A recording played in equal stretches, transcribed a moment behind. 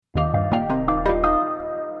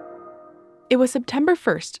It was September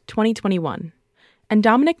 1st, 2021, and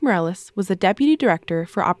Dominic Morales was the Deputy Director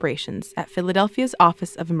for Operations at Philadelphia's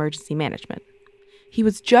Office of Emergency Management. He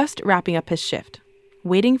was just wrapping up his shift,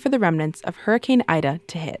 waiting for the remnants of Hurricane Ida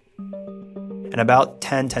to hit. And about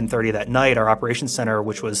 10:30 that night, our operations center,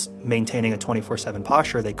 which was maintaining a 24/7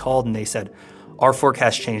 posture, they called and they said, our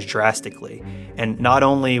forecast changed drastically. And not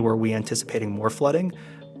only were we anticipating more flooding,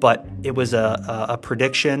 but it was a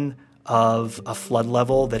prediction of a flood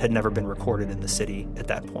level that had never been recorded in the city at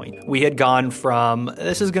that point. We had gone from,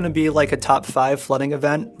 this is going to be like a top 5 flooding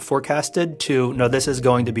event forecasted, to, no, this is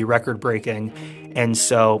going to be record-breaking. And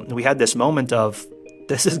so we had this moment of,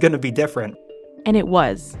 this is going to be different. And it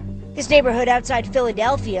was. This neighborhood outside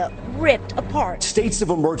Philadelphia ripped apart. States of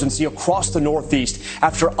emergency across the Northeast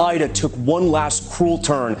after Ida took one last cruel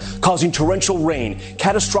turn, causing torrential rain,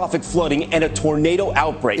 catastrophic flooding, and a tornado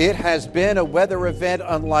outbreak. It has been a weather event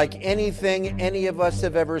unlike anything any of us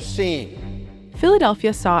have ever seen.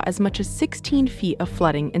 Philadelphia saw as much as 16 feet of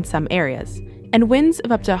flooding in some areas, and winds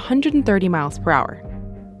of up to 130 miles per hour.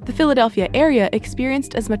 The Philadelphia area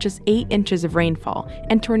experienced as much as 8 inches of rainfall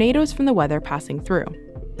and tornadoes from the weather passing through.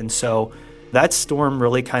 And so that storm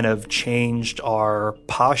really kind of changed our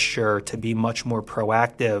posture to be much more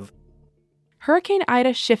proactive. Hurricane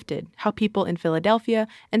Ida shifted how people in Philadelphia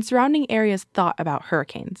and surrounding areas thought about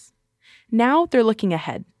hurricanes. Now they're looking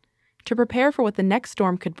ahead to prepare for what the next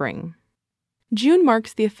storm could bring. June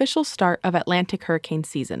marks the official start of Atlantic hurricane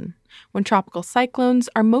season, when tropical cyclones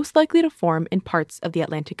are most likely to form in parts of the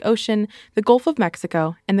Atlantic Ocean, the Gulf of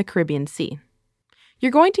Mexico, and the Caribbean Sea. You're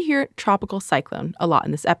going to hear tropical cyclone a lot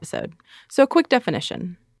in this episode, so a quick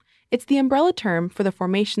definition. It's the umbrella term for the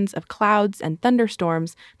formations of clouds and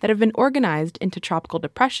thunderstorms that have been organized into tropical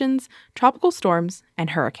depressions, tropical storms,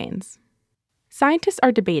 and hurricanes. Scientists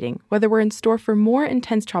are debating whether we're in store for more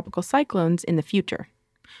intense tropical cyclones in the future,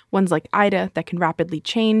 ones like Ida that can rapidly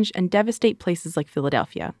change and devastate places like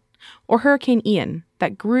Philadelphia, or Hurricane Ian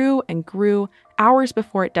that grew and grew hours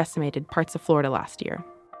before it decimated parts of Florida last year.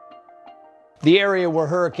 The area where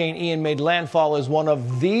Hurricane Ian made landfall is one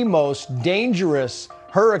of the most dangerous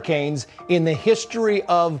hurricanes in the history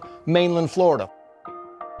of mainland Florida.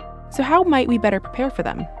 So how might we better prepare for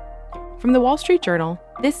them? From the Wall Street Journal,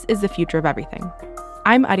 this is The Future of Everything.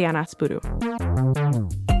 I'm Ariana Spuru.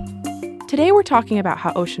 Today we're talking about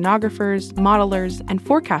how oceanographers, modelers, and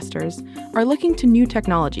forecasters are looking to new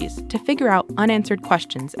technologies to figure out unanswered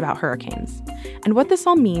questions about hurricanes, and what this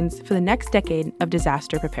all means for the next decade of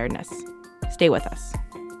disaster preparedness. Stay with us.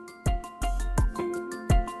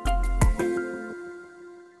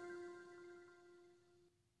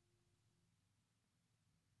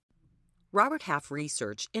 Robert Half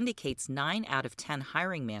research indicates 9 out of 10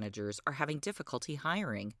 hiring managers are having difficulty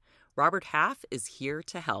hiring. Robert Half is here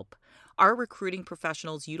to help. Our recruiting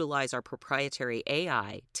professionals utilize our proprietary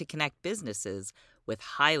AI to connect businesses with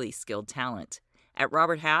highly skilled talent. At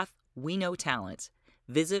Robert Half, we know talent.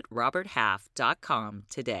 Visit roberthalf.com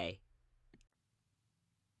today.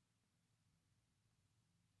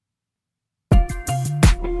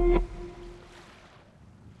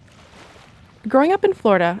 Growing up in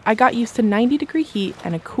Florida, I got used to 90-degree heat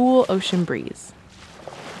and a cool ocean breeze.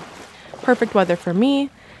 Perfect weather for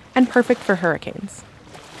me, and perfect for hurricanes.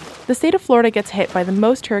 The state of Florida gets hit by the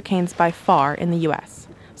most hurricanes by far in the U.S.,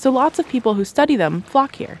 so lots of people who study them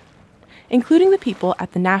flock here, including the people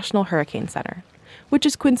at the National Hurricane Center, which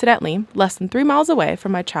is coincidentally less than 3 miles away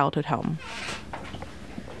from my childhood home.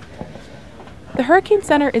 The Hurricane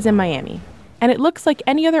Center is in Miami, and it looks like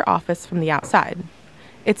any other office from the outside.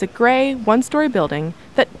 It's a gray, one-story building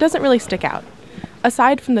that doesn't really stick out,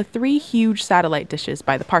 aside from the 3 huge satellite dishes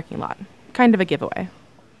by the parking lot. Kind of a giveaway.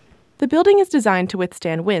 The building is designed to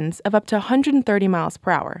withstand winds of up to 130 miles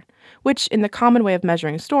per hour, which, in the common way of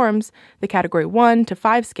measuring storms, the Category 1 to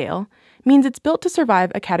 5 scale, means it's built to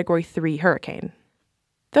survive a Category 3 hurricane.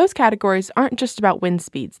 Those categories aren't just about wind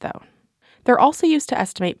speeds, though. They're also used to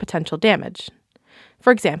estimate potential damage.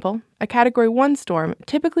 For example, a Category 1 storm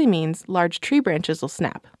typically means large tree branches will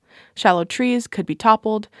snap, shallow trees could be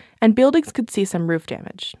toppled, and buildings could see some roof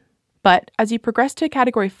damage. But as you progress to a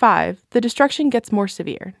Category 5, the destruction gets more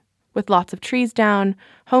severe, with lots of trees down,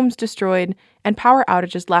 homes destroyed, and power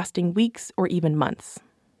outages lasting weeks or even months.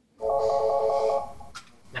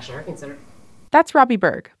 National Hurricane Center. That's Robbie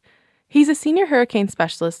Berg. He's a senior hurricane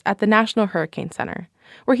specialist at the National Hurricane Center,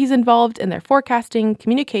 where he's involved in their forecasting,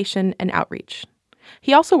 communication, and outreach.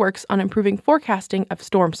 He also works on improving forecasting of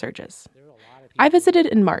storm surges. I visited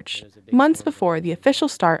in March, months before the official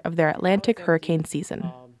start of their Atlantic hurricane season.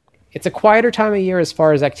 It's a quieter time of year as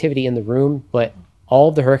far as activity in the room, but all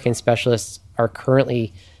of the hurricane specialists are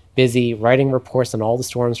currently busy writing reports on all the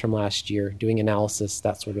storms from last year, doing analysis,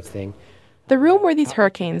 that sort of thing. The room where these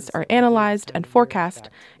hurricanes are analyzed and forecast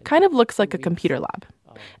kind of looks like a computer lab.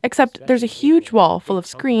 Except there's a huge wall full of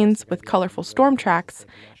screens with colorful storm tracks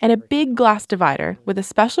and a big glass divider with a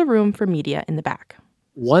special room for media in the back.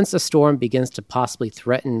 Once a storm begins to possibly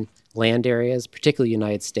threaten land areas, particularly the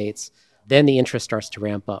United States, then the interest starts to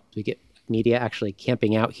ramp up. We get media actually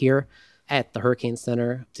camping out here at the Hurricane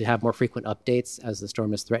Center to have more frequent updates as the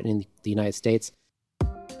storm is threatening the United States.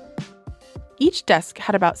 Each desk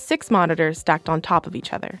had about 6 monitors stacked on top of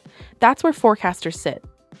each other. That's where forecasters sit,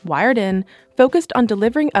 wired in, focused on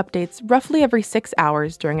delivering updates roughly every 6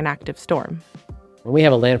 hours during an active storm. When we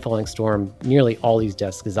have a landfalling storm, nearly all these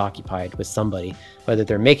desks is occupied with somebody, whether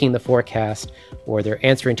they're making the forecast, or they're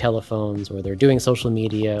answering telephones, or they're doing social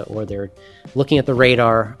media, or they're looking at the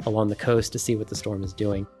radar along the coast to see what the storm is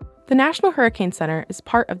doing. The National Hurricane Center is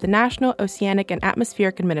part of the National Oceanic and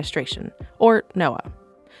Atmospheric Administration, or NOAA.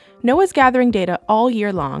 NOAA's gathering data all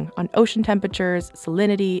year long on ocean temperatures,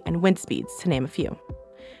 salinity, and wind speeds, to name a few.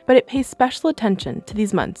 But it pays special attention to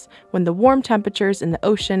these months when the warm temperatures in the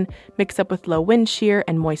ocean mix up with low wind shear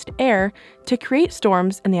and moist air to create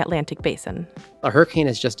storms in the Atlantic basin. A hurricane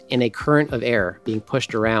is just in a current of air being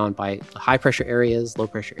pushed around by high-pressure areas,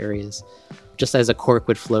 low-pressure areas, just as a cork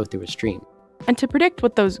would flow through a stream. And to predict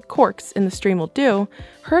what those corks in the stream will do,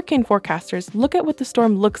 hurricane forecasters look at what the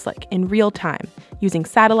storm looks like in real time, using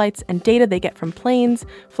satellites and data they get from planes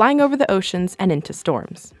flying over the oceans and into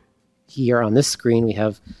storms. Here on this screen, we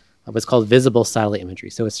have what's called visible satellite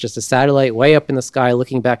imagery. So it's just a satellite way up in the sky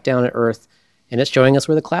looking back down at Earth, and it's showing us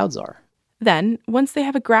where the clouds are. Then, once they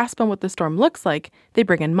have a grasp on what the storm looks like, they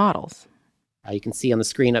bring in models. You can see on the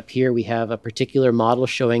screen up here, we have a particular model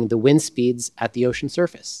showing the wind speeds at the ocean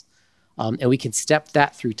surface. And we can step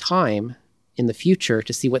that through time in the future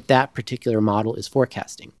to see what that particular model is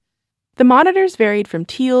forecasting. The monitors varied from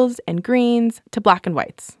teals and greens to black and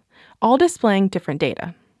whites, all displaying different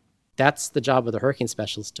data. That's the job of the hurricane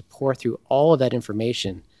specialist, to pour through all of that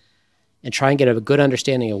information and try and get a good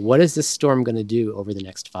understanding of what is this storm going to do over the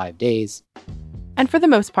next 5 days. And for the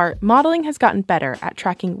most part, modeling has gotten better at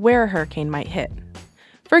tracking where a hurricane might hit.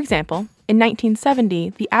 For example, in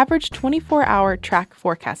 1970, the average 24-hour track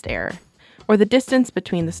forecast error, or the distance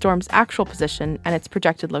between the storm's actual position and its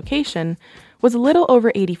projected location, was a little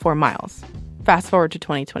over 84 miles. Fast forward to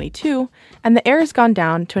 2022, and the error's gone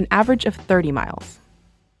down to an average of 30 miles.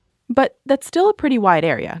 But that's still a pretty wide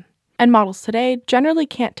area, and models today generally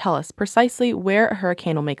can't tell us precisely where a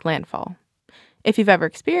hurricane will make landfall. If you've ever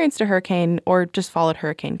experienced a hurricane or just followed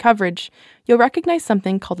hurricane coverage, you'll recognize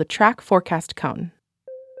something called the track forecast cone.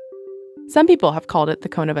 Some people have called it the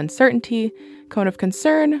cone of uncertainty, cone of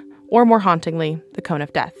concern, or more hauntingly, the cone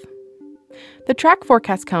of death. The track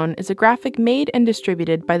forecast cone is a graphic made and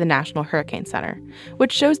distributed by the National Hurricane Center,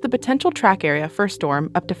 which shows the potential track area for a storm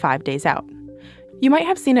up to 5 days out. You might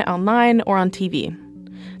have seen it online or on TV.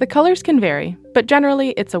 The colors can vary, but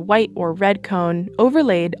generally it's a white or red cone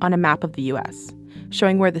overlaid on a map of the U.S.,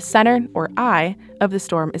 showing where the center, or eye, of the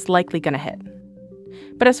storm is likely going to hit.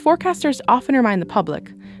 But as forecasters often remind the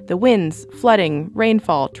public, the winds, flooding,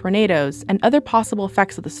 rainfall, tornadoes, and other possible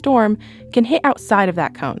effects of the storm can hit outside of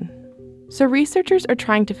that cone. So researchers are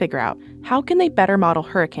trying to figure out how can they better model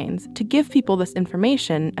hurricanes to give people this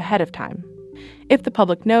information ahead of time. If the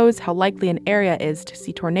public knows how likely an area is to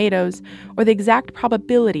see tornadoes or the exact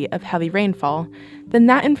probability of heavy rainfall, then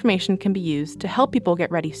that information can be used to help people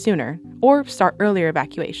get ready sooner or start earlier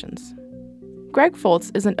evacuations. Greg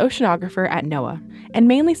Foltz is an oceanographer at NOAA and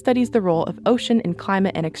mainly studies the role of ocean in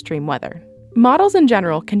climate and extreme weather. Models in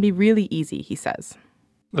general can be really easy, he says.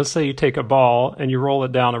 Let's say you take a ball and you roll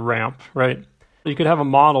it down a ramp, right? You could have a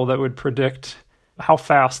model that would predict how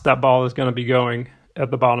fast that ball is going to be going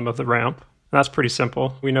at the bottom of the ramp. And that's pretty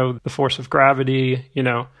simple. We know the force of gravity,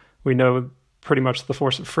 we know pretty much the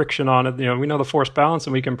force of friction on it. We know the force balance,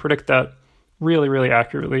 and we can predict that really, really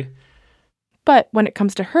accurately. But when it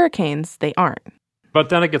comes to hurricanes, they aren't. But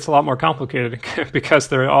then it gets a lot more complicated because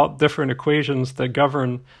there are all different equations that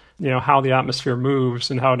govern, how the atmosphere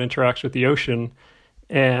moves and how it interacts with the ocean.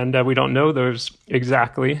 And we don't know those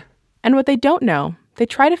exactly. And what they don't know, they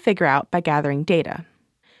try to figure out by gathering data.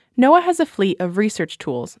 NOAA has a fleet of research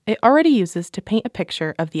tools it already uses to paint a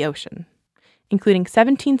picture of the ocean, including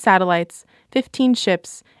 17 satellites, 15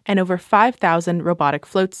 ships, and over 5,000 robotic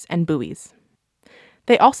floats and buoys.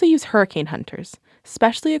 They also use hurricane hunters,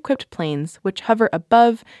 specially equipped planes which hover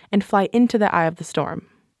above and fly into the eye of the storm.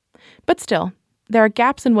 But still, there are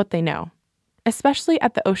gaps in what they know, especially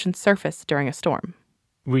at the ocean's surface during a storm.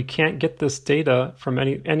 we can't get this data from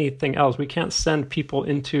anything else. We can't send people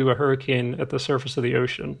into a hurricane at the surface of the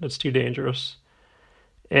ocean. It's too dangerous.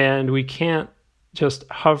 And we can't just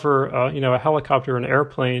hover a helicopter or an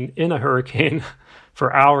airplane in a hurricane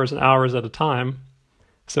for hours and hours at a time.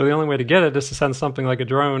 So the only way to get it is to send something like a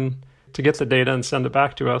drone to get the data and send it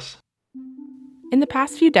back to us. In the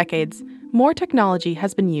past few decades, more technology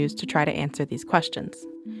has been used to try to answer these questions.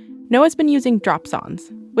 NOAA's been using dropsondes,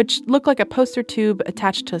 which look like a poster tube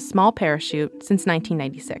attached to a small parachute since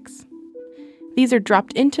 1996. These are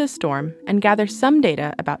dropped into a storm and gather some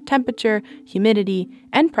data about temperature, humidity,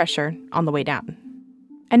 and pressure on the way down.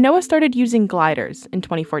 And NOAA started using gliders in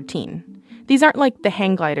 2014. These aren't like the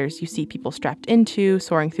hang gliders you see people strapped into,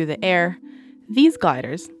 soaring through the air. These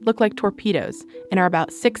gliders look like torpedoes and are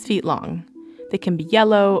about 6 feet long. They can be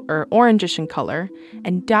yellow or orangish in color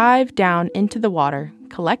and dive down into the water,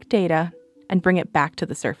 collect data, and bring it back to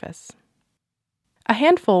the surface. A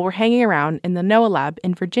handful were hanging around in the NOAA lab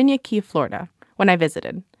in Virginia Key, Florida, when I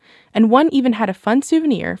visited, and one even had a fun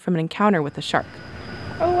souvenir from an encounter with a shark.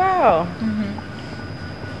 Oh, wow.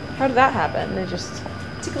 Mm-hmm. How did that happen? They just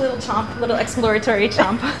took a little exploratory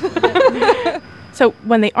chomp. So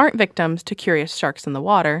when they aren't victims to curious sharks in the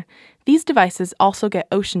water, these devices also get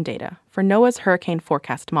ocean data for NOAA's hurricane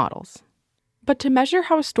forecast models. But to measure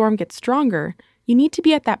how a storm gets stronger, you need to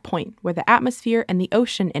be at that point where the atmosphere and the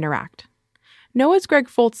ocean interact. NOAA's Greg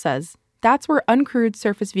Foltz says that's where uncrewed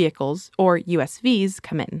surface vehicles, or USVs,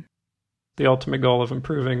 come in. The ultimate goal of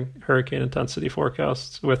improving hurricane intensity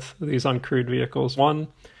forecasts with these uncrewed vehicles, one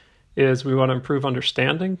is we want to improve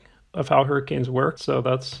understanding of how hurricanes work. So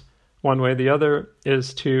that's one way. The other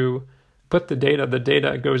is to put the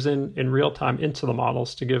data goes in real time into the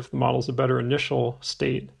models to give the models a better initial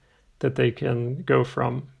state that they can go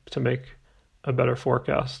from to make a better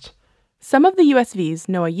forecast. Some of the USVs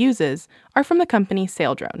NOAA uses are from the company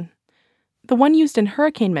Saildrone. The one used in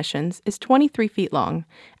hurricane missions is 23 feet long,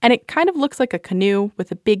 and it kind of looks like a canoe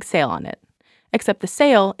with a big sail on it, except the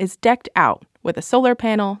sail is decked out with a solar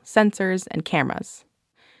panel, sensors, and cameras.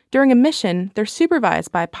 During a mission, they're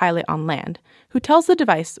supervised by a pilot on land who tells the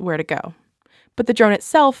device where to go. But the drone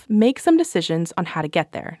itself makes some decisions on how to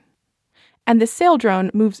get there. And the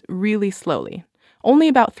Saildrone moves really slowly, only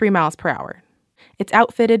about 3 miles per hour. It's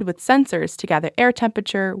outfitted with sensors to gather air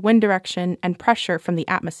temperature, wind direction, and pressure from the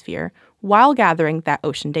atmosphere while gathering that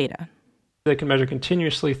ocean data. They can measure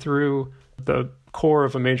continuously through the core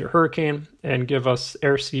of a major hurricane and give us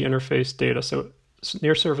air-sea interface data, so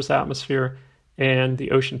near-surface atmosphere and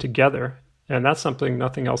the ocean together. And that's something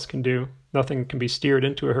nothing else can do. Nothing can be steered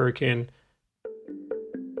into a hurricane.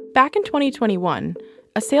 Back in 2021,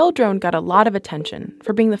 a Saildrone got a lot of attention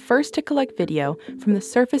for being the first to collect video from the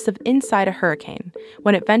surface of inside a hurricane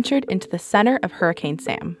when it ventured into the center of Hurricane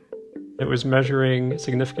Sam. It was measuring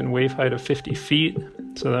significant wave height of 50 feet.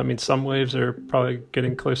 So that means some waves are probably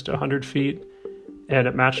getting close to 100 feet. And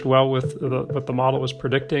it matched well with what the model was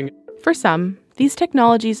predicting. For some, these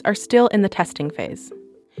technologies are still in the testing phase.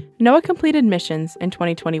 NOAA completed missions in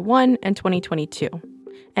 2021 and 2022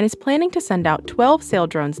 and is planning to send out 12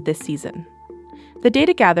 Saildrones this season. The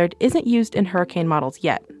data gathered isn't used in hurricane models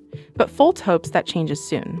yet, but Foltz hopes that changes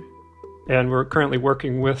soon. And we're currently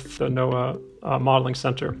working with the NOAA Modeling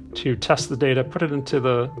Center to test the data, put it into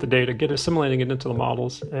the data, assimilating it into the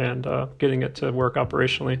models, and getting it to work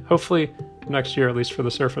operationally. Hopefully next year, at least for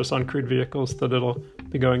the surface uncrewed vehicles, that it'll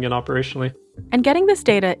be going in operationally. And getting this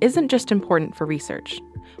data isn't just important for research.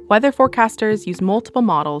 Weather forecasters use multiple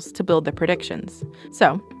models to build their predictions.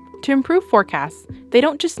 So, to improve forecasts, they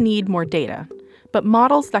don't just need more data, but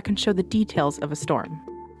models that can show the details of a storm.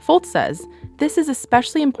 Foltz says this is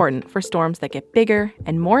especially important for storms that get bigger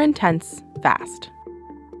and more intense fast.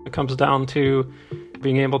 It comes down to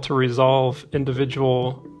being able to resolve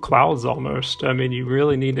individual clouds almost. I mean, you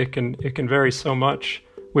really need it can vary so much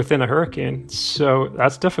within a hurricane. So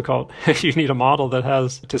that's difficult. You need a model that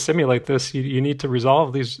has to simulate this. You need to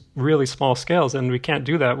resolve these really small scales, and we can't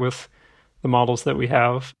do that with the models that we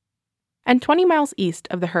have. And 20 miles east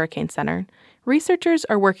of the Hurricane Center, researchers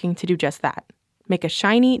are working to do just that. Make a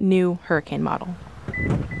shiny new hurricane model.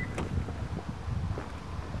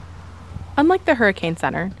 Unlike the Hurricane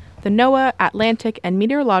Center, the NOAA Atlantic and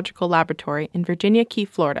Meteorological Laboratory in Virginia Key,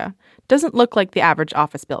 Florida, doesn't look like the average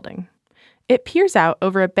office building. It peers out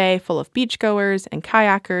over a bay full of beachgoers and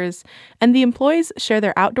kayakers, and the employees share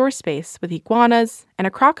their outdoor space with iguanas and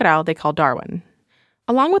a crocodile they call Darwin.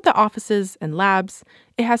 Along with the offices and labs,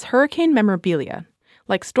 it has hurricane memorabilia,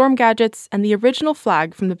 like storm gadgets and the original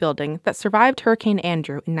flag from the building that survived Hurricane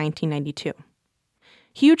Andrew in 1992.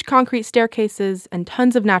 Huge concrete staircases and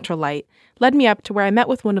tons of natural light led me up to where I met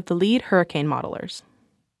with one of the lead hurricane modelers.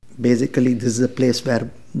 Basically, this is a place where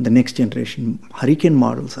the next generation hurricane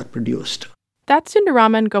models are produced. That's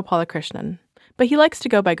Sundaraman Gopalakrishnan, but he likes to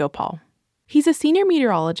go by Gopal. He's a senior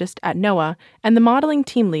meteorologist at NOAA and the modeling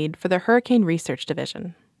team lead for the Hurricane Research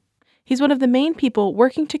Division. He's one of the main people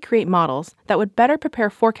working to create models that would better prepare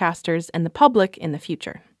forecasters and the public in the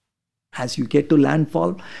future. As you get to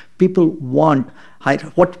landfall, people want,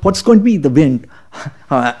 what's going to be the wind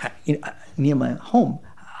near my home?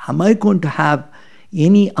 Am I going to have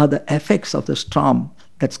any other effects of the storm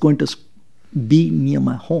that's going to be near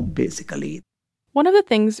my home, basically? One of the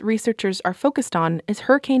things researchers are focused on is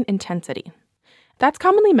hurricane intensity. That's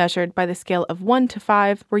commonly measured by the scale of 1 to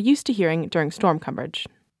 5 we're used to hearing during storm coverage.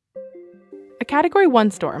 A Category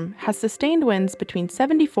 1 storm has sustained winds between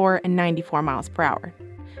 74 and 94 miles per hour.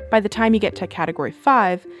 By the time you get to Category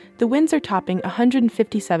 5, the winds are topping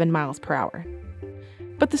 157 miles per hour.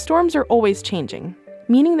 But the storms are always changing,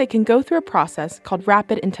 meaning they can go through a process called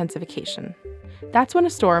rapid intensification. That's when a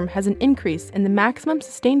storm has an increase in the maximum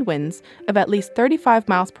sustained winds of at least 35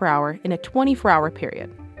 miles per hour in a 24-hour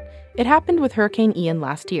period. It happened with Hurricane Ian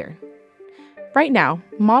last year. Right now,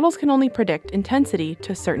 models can only predict intensity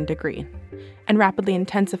to a certain degree, and rapidly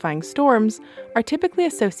intensifying storms are typically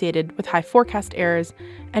associated with high forecast errors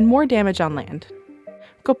and more damage on land.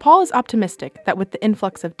 Gopal is optimistic that with the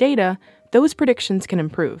influx of data, those predictions can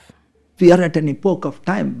improve. We are at an epoch of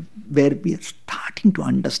time where we are starting to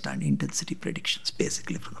understand intensity predictions,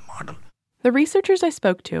 basically, from the model. The researchers I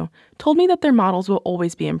spoke to told me that their models will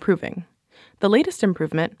always be improving. The latest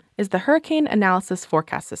improvement is the Hurricane Analysis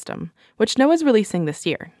Forecast System, which NOAA is releasing this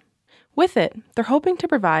year. With it, they're hoping to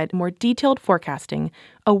provide more detailed forecasting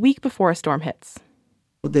a week before a storm hits.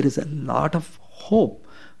 There is a lot of hope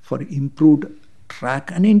for improved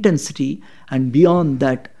track and intensity, and beyond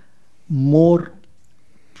that, more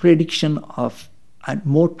prediction of and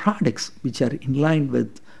more products which are in line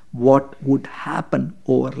with what would happen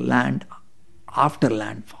over land after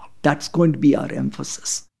landfall. That's going to be our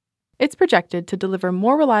emphasis. It's projected to deliver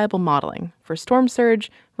more reliable modeling for storm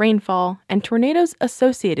surge, rainfall, and tornadoes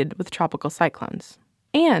associated with tropical cyclones.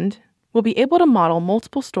 And we'll be able to model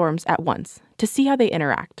multiple storms at once to see how they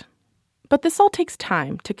interact. But this all takes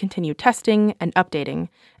time to continue testing and updating,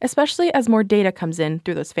 especially as more data comes in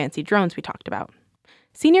through those fancy drones we talked about.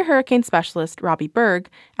 Senior hurricane specialist Robbie Berg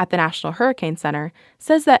at the National Hurricane Center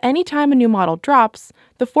says that anytime a new model drops,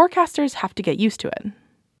 the forecasters have to get used to it.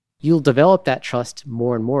 You'll develop that trust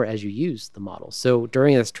more and more as you use the model. So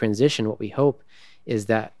during this transition, what we hope is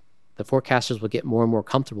that the forecasters will get more and more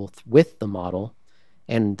comfortable with the model,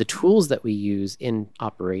 and the tools that we use in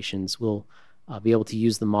operations will be able to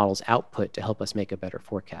use the model's output to help us make a better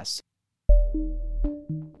forecast.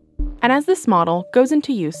 And as this model goes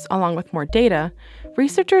into use along with more data,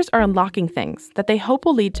 researchers are unlocking things that they hope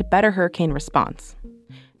will lead to better hurricane response.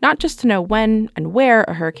 Not just to know when and where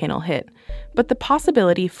a hurricane will hit, but the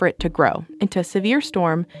possibility for it to grow into a severe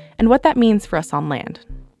storm and what that means for us on land.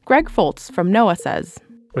 Greg Foltz from NOAA says,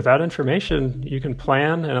 with that information, you can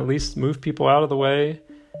plan and at least move people out of the way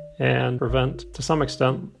and prevent, to some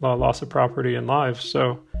extent, loss of property and lives.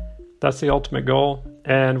 So that's the ultimate goal.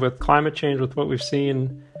 And with climate change, with what we've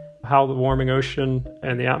seen, how the warming ocean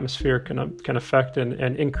and the atmosphere can affect and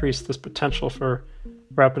increase this potential for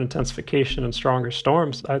rapid intensification and stronger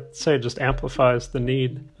storms, I'd say it just amplifies the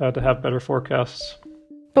need to have better forecasts.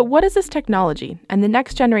 But what does this technology and the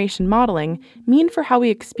next generation modeling mean for how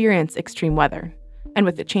we experience extreme weather? And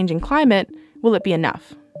with the changing climate, will it be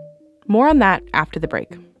enough? More on that after the break.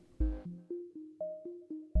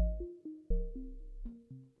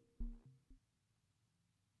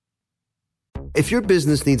 If your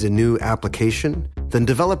business needs a new application, then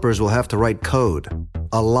developers will have to write code,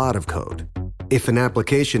 a lot of code. If an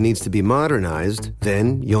application needs to be modernized,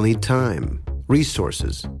 then you'll need time,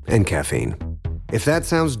 resources, and caffeine. If that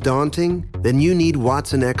sounds daunting, then you need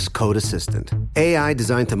Watson X Code Assistant, AI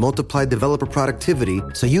designed to multiply developer productivity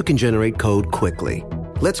so you can generate code quickly.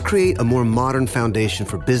 Let's create a more modern foundation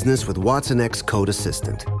for business with Watson X Code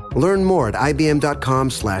Assistant. Learn more at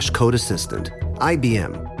ibm.com/code assistant.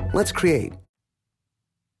 IBM. Let's create.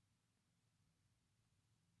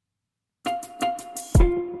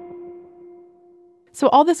 So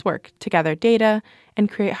all this work to gather data and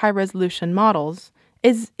create high-resolution models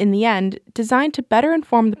is, in the end, designed to better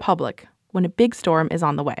inform the public when a big storm is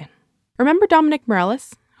on the way. Remember Dominic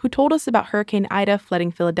Morales, who told us about Hurricane Ida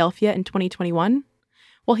flooding Philadelphia in 2021?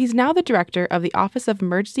 Well, he's now the director of the Office of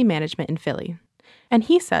Emergency Management in Philly. And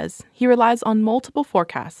he says he relies on multiple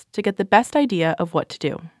forecasts to get the best idea of what to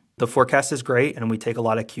do. The forecast is great, and we take a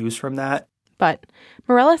lot of cues from that. But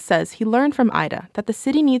Morales says he learned from Ida that the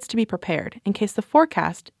city needs to be prepared in case the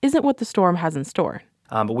forecast isn't what the storm has in store.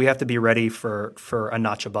 But we have to be ready for a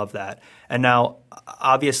notch above that. And now,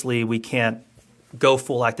 obviously, we can't go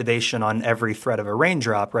full activation on every threat of a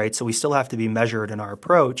raindrop, right? So we still have to be measured in our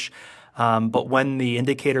approach. But when the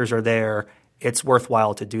indicators are there, it's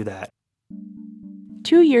worthwhile to do that.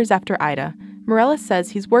 2 years after Ida, Morales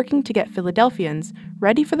says he's working to get Philadelphians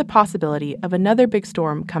ready for the possibility of another big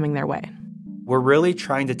storm coming their way. We're really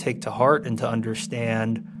trying to take to heart and to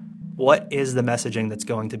understand what is the messaging that's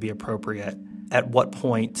going to be appropriate at what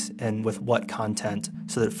point and with what content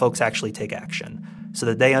so that folks actually take action, so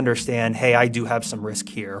that they understand, hey, I do have some risk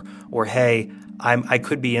here, or hey, I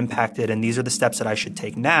could be impacted and these are the steps that I should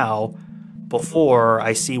take now before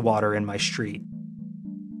I see water in my street.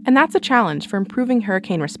 And that's a challenge for improving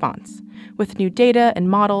hurricane response. With new data and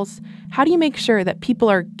models, how do you make sure that people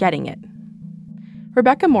are getting it?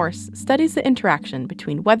 Rebecca Morse studies the interaction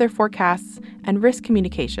between weather forecasts and risk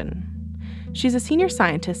communication. She's a senior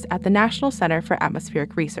scientist at the National Center for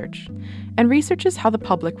Atmospheric Research and researches how the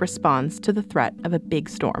public responds to the threat of a big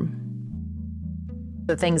storm.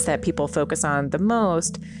 The things that people focus on the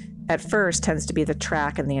most at first tends to be the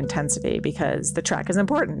track and the intensity, because the track is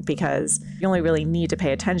important because you only really need to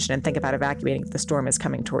pay attention and think about evacuating if the storm is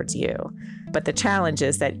coming towards you. But the challenge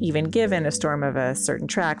is that even given a storm of a certain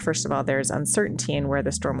track, first of all, there's uncertainty in where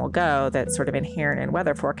the storm will go that's sort of inherent in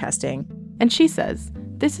weather forecasting. And she says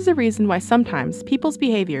this is a reason why sometimes people's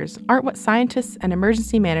behaviors aren't what scientists and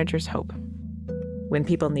emergency managers hope. When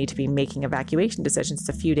people need to be making evacuation decisions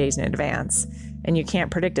a few days in advance, and you can't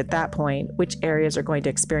predict at that point which areas are going to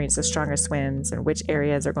experience the strongest winds and which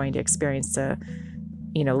areas are going to experience the,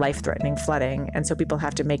 life-threatening flooding. And so people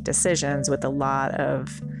have to make decisions with a lot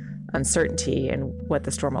of uncertainty in what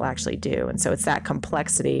the storm will actually do. And so it's that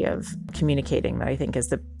complexity of communicating that I think is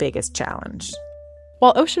the biggest challenge.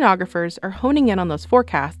 While oceanographers are honing in on those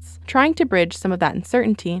forecasts, trying to bridge some of that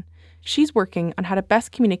uncertainty, she's working on how to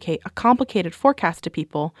best communicate a complicated forecast to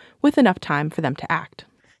people with enough time for them to act.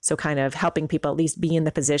 So kind of helping people at least be in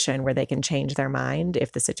the position where they can change their mind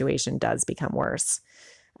if the situation does become worse.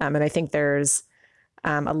 And I think there's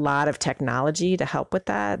a lot of technology to help with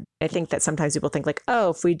that. I think that sometimes people think like, oh,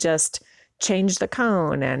 if we just change the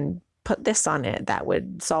cone and put this on it, that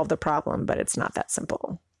would solve the problem, but it's not that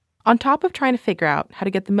simple. On top of trying to figure out how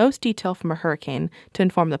to get the most detail from a hurricane to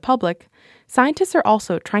inform the public, scientists are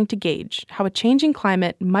also trying to gauge how a changing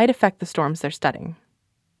climate might affect the storms they're studying.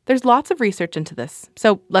 There's lots of research into this,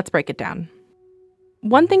 so let's break it down.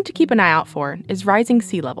 One thing to keep an eye out for is rising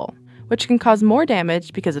sea level, which can cause more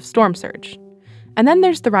damage because of storm surge. And then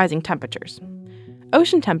there's the rising temperatures.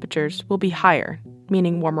 Ocean temperatures will be higher,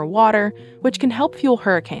 meaning warmer water, which can help fuel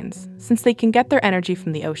hurricanes, since they can get their energy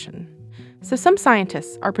from the ocean. So some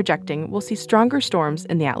scientists are projecting we'll see stronger storms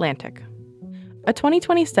in the Atlantic. A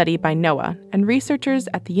 2020 study by NOAA and researchers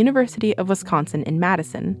at the University of Wisconsin in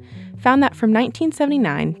Madison found that from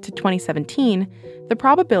 1979 to 2017, the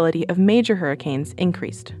probability of major hurricanes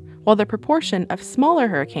increased, while the proportion of smaller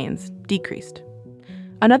hurricanes decreased.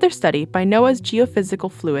 Another study by NOAA's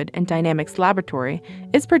Geophysical Fluid and Dynamics Laboratory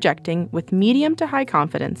is projecting with medium to high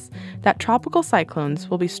confidence that tropical cyclones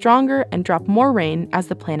will be stronger and drop more rain as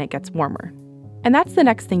the planet gets warmer. And that's the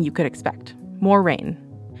next thing you could expect, more rain.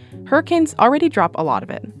 Hurricanes already drop a lot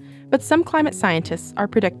of it, but some climate scientists are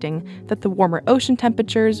predicting that the warmer ocean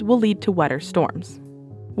temperatures will lead to wetter storms.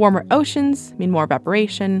 Warmer oceans mean more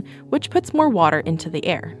evaporation, which puts more water into the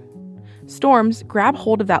air. Storms grab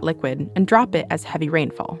hold of that liquid and drop it as heavy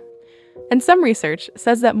rainfall. And some research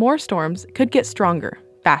says that more storms could get stronger,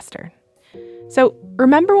 faster. So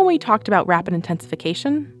remember when we talked about rapid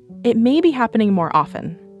intensification? It may be happening more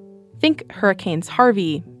often. Think Hurricanes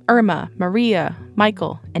Harvey, Irma, Maria,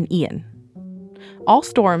 Michael, and Ian. All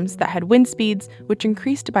storms that had wind speeds which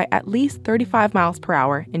increased by at least 35 miles per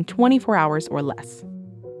hour in 24 hours or less.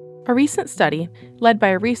 A recent study, led by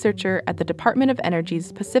a researcher at the Department of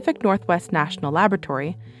Energy's Pacific Northwest National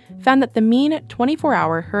Laboratory, found that the mean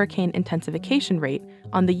 24-hour hurricane intensification rate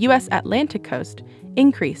on the U.S. Atlantic coast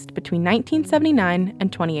increased between 1979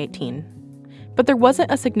 and 2018. But there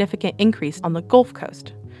wasn't a significant increase on the Gulf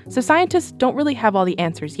Coast, so scientists don't really have all the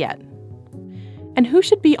answers yet. And who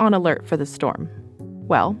should be on alert for the storm?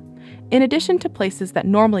 Well, in addition to places that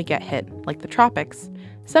normally get hit, like the tropics,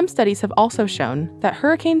 some studies have also shown that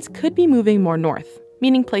hurricanes could be moving more north,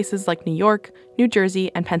 meaning places like New York, New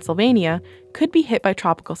Jersey, and Pennsylvania could be hit by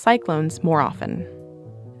tropical cyclones more often.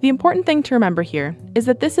 The important thing to remember here is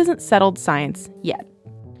that this isn't settled science yet.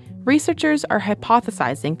 Researchers are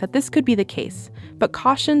hypothesizing that this could be the case, but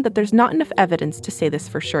caution that there's not enough evidence to say this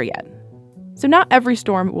for sure yet. So not every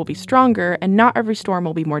storm will be stronger, and not every storm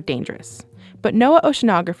will be more dangerous. But NOAA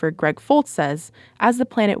oceanographer Greg Foltz says, as the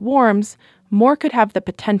planet warms, more could have the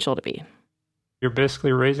potential to be. You're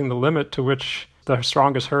basically raising the limit to which the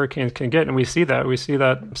strongest hurricanes can get, and we see that. We see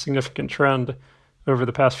that significant trend over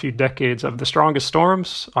the past few decades of the strongest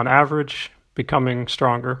storms, on average, becoming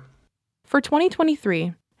stronger. For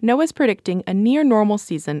 2023, NOAA's predicting a near-normal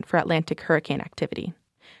season for Atlantic hurricane activity.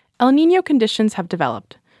 El Niño conditions have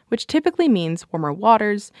developed, which typically means warmer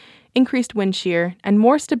waters, increased wind shear, and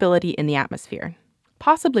more stability in the atmosphere,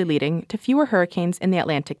 possibly leading to fewer hurricanes in the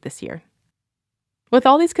Atlantic this year. With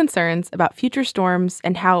all these concerns about future storms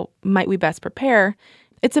and how might we best prepare,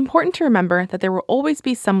 it's important to remember that there will always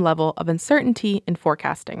be some level of uncertainty in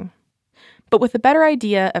forecasting. But with a better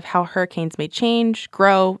idea of how hurricanes may change,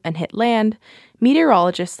 grow, and hit land,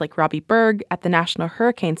 meteorologists like Robbie Berg at the National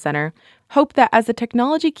Hurricane Center hope that as the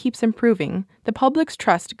technology keeps improving, the public's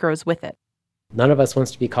trust grows with it. None of us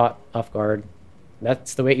wants to be caught off guard.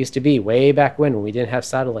 That's the way it used to be way back when we didn't have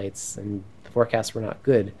satellites and the forecasts were not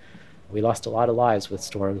good. We lost a lot of lives with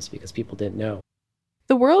storms because people didn't know.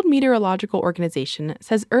 The World Meteorological Organization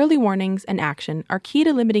says early warnings and action are key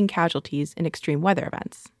to limiting casualties in extreme weather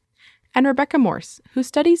events. And Rebecca Morse, who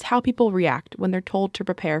studies how people react when they're told to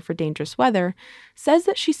prepare for dangerous weather, says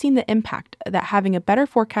that she's seen the impact that having a better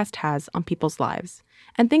forecast has on people's lives,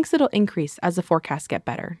 and thinks it'll increase as the forecasts get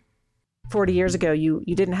better. 40 years ago, you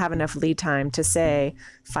didn't have enough lead time to say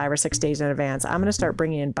 5 or 6 days in advance, I'm going to start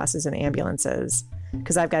bringing in buses and ambulances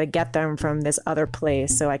because I've got to get them from this other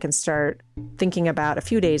place so I can start thinking about a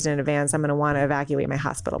few days in advance, I'm going to want to evacuate my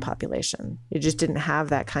hospital population. You just didn't have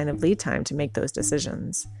that kind of lead time to make those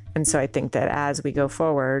decisions. And so I think that as we go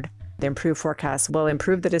forward, the improved forecasts will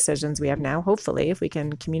improve the decisions we have now, hopefully, if we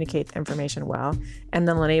can communicate the information well, and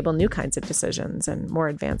then enable new kinds of decisions and more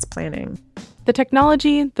advanced planning. The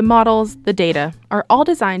technology, the models, the data are all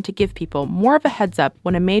designed to give people more of a heads up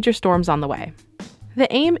when a major storm's on the way.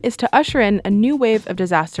 The aim is to usher in a new wave of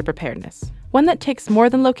disaster preparedness, one that takes more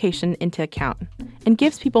than location into account and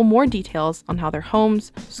gives people more details on how their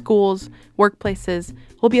homes, schools, workplaces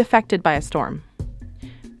will be affected by a storm.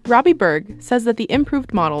 Robbie Berg says that the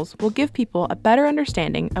improved models will give people a better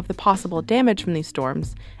understanding of the possible damage from these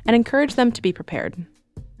storms and encourage them to be prepared.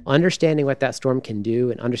 Understanding what that storm can do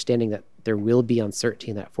and understanding that there will be uncertainty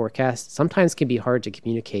in that forecast sometimes can be hard to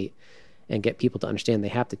communicate and get people to understand they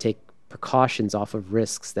have to take precautions off of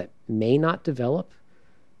risks that may not develop,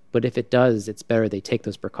 but if it does, it's better they take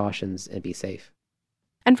those precautions and be safe.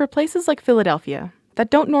 And for places like Philadelphia that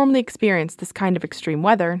don't normally experience this kind of extreme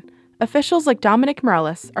weather, officials like Dominic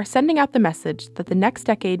Morales are sending out the message that the next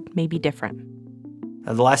decade may be different.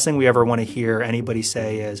 The last thing we ever want to hear anybody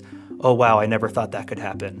say is, oh, wow, I never thought that could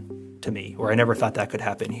happen to me, or I never thought that could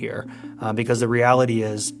happen here. Because the reality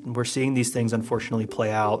is we're seeing these things unfortunately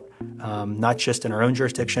play out, not just in our own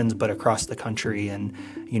jurisdictions, but across the country. And,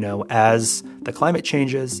 as the climate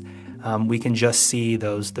changes, we can just see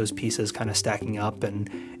those pieces kind of stacking up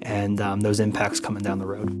and those impacts coming down the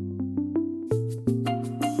road.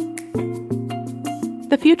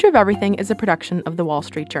 The Future of Everything is a production of The Wall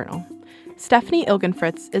Street Journal. Stephanie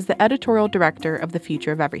Ilgenfritz is the editorial director of The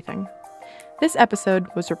Future of Everything. This episode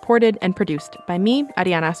was reported and produced by me,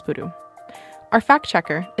 Ariana Aspuru. Our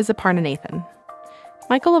fact-checker is Aparna Nathan.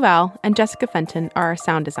 Michael Laval and Jessica Fenton are our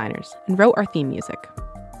sound designers and wrote our theme music.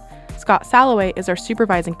 Scott Salloway is our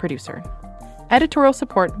supervising producer. Editorial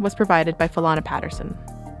support was provided by Falana Patterson.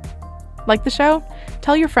 Like the show?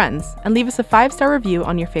 Tell your friends and leave us a 5-star review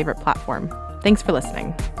on your favorite platform. Thanks for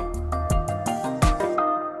listening.